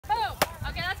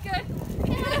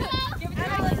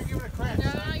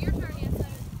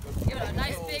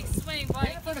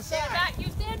to the side. Stand back. You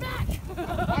stand back.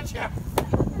 Watch out.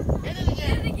 Hit it again.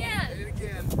 Hit it again. Hit it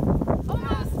again.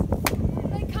 Almost.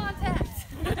 Make contact.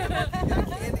 You got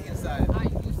candy inside. All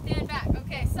right, you stand back.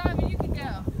 Okay, Simon, you can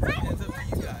go. It's up to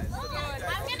you guys. I'm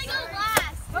gonna go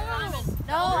last. Simon.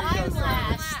 No, I'm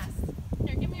last.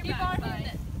 Here, give me your back. Keep on hitting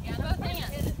it. Yeah, both hands.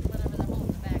 Hit it whenever they're holding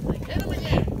the back. Like, Hit him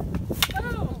again. boom.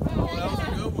 Oh, that was a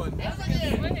good one. Hit him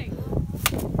again. Swing.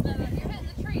 No, you're hitting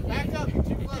the tree. Back up. You're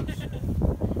too close.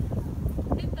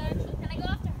 Hit that. Can I go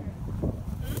after her?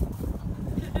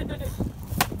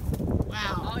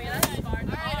 Wow. Oh, yeah, that's smart.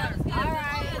 All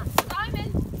right. Simon.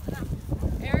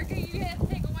 Erica, you have to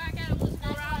take a whack at it. We'll just go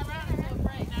round and round until it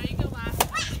breaks. Now you go last.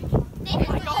 Oh my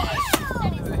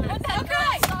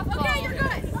gosh. Okay, you're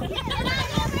good.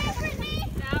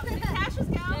 Now, did Cassius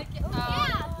go?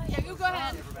 Yeah, you go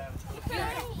ahead.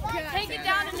 Take it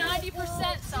down to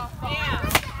 90% softball. Yeah.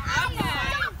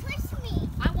 Don't push me.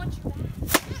 I want you back.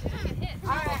 Get hit. All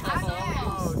right,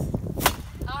 Almost.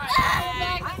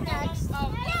 I'm next.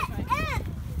 Oh, that's right.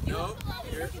 Nope.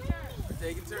 We're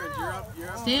taking turns. You're up. You're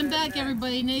up. Stand back,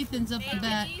 everybody. Nathan's up the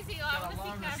bat. Easy. I want to see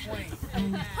Cassius.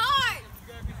 Hard.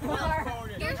 You're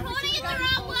holding it the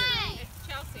wrong way.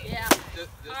 Chelsea. Yeah. Just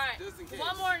All right. in case.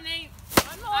 One more, Nate.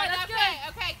 One more. All right, That's okay,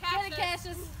 good. okay, Get it,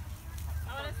 Cassius. I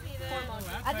want to see this.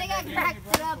 I think I cracked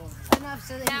it up enough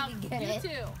so that Now, he can get you it.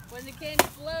 two. When the candy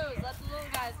flows, let the little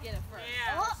guys get it first.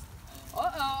 Yeah.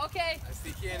 Uh-oh, okay. I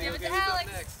see candy. Give it Okay, to who's up Alex.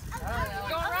 next?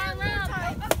 Going round and round.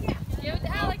 Give it to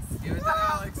Alex. Give it to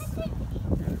Alex. It's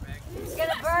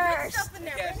gonna burst.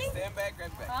 Cassius, stand back,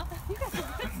 grab it back. Huh? You got some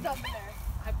good stuff in there.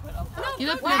 I put up. Get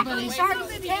up there, buddy. Start with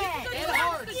the Stand tag.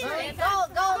 hard.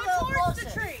 Go a little closer.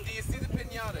 Do you see the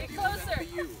piñata? Get Do you want that closer. to be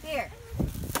you? Here.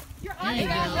 There you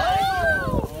go.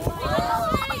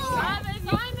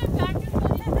 Simon, back to the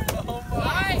Oh All my.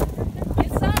 right. Get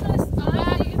Simon.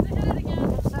 Now you get to hit it again.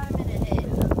 Give Simon a hit.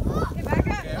 Okay, back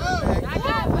up. Okay, Back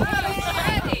up. He's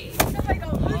ready. Somebody go.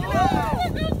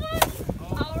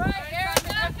 All right,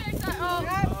 Erica.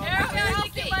 Erica, I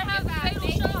think you might have a fatal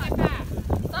shot.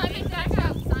 Simon, back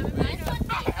up. Simon, back up.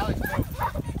 Alex, no.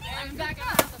 Simon, back up.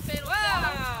 That's a fatal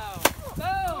shot.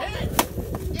 Boom.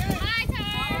 My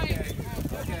turn.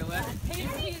 Okay, left.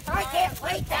 He's I can't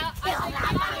wait to kill Simon,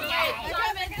 that monkey. I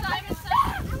want to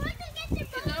get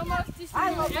the It's almost I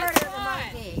will murder the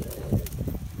monkey.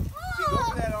 Go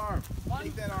for that arm.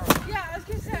 Take that arm. Yeah, I was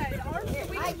going to say, the arm can't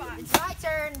It's my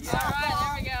turn. All right,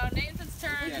 there we go. Nathan's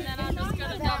turn, and then I'm just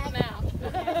going to dump him out.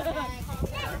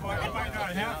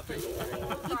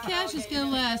 Let Cassius go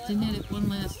last and hit it one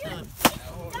last time.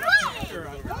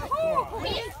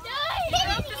 Please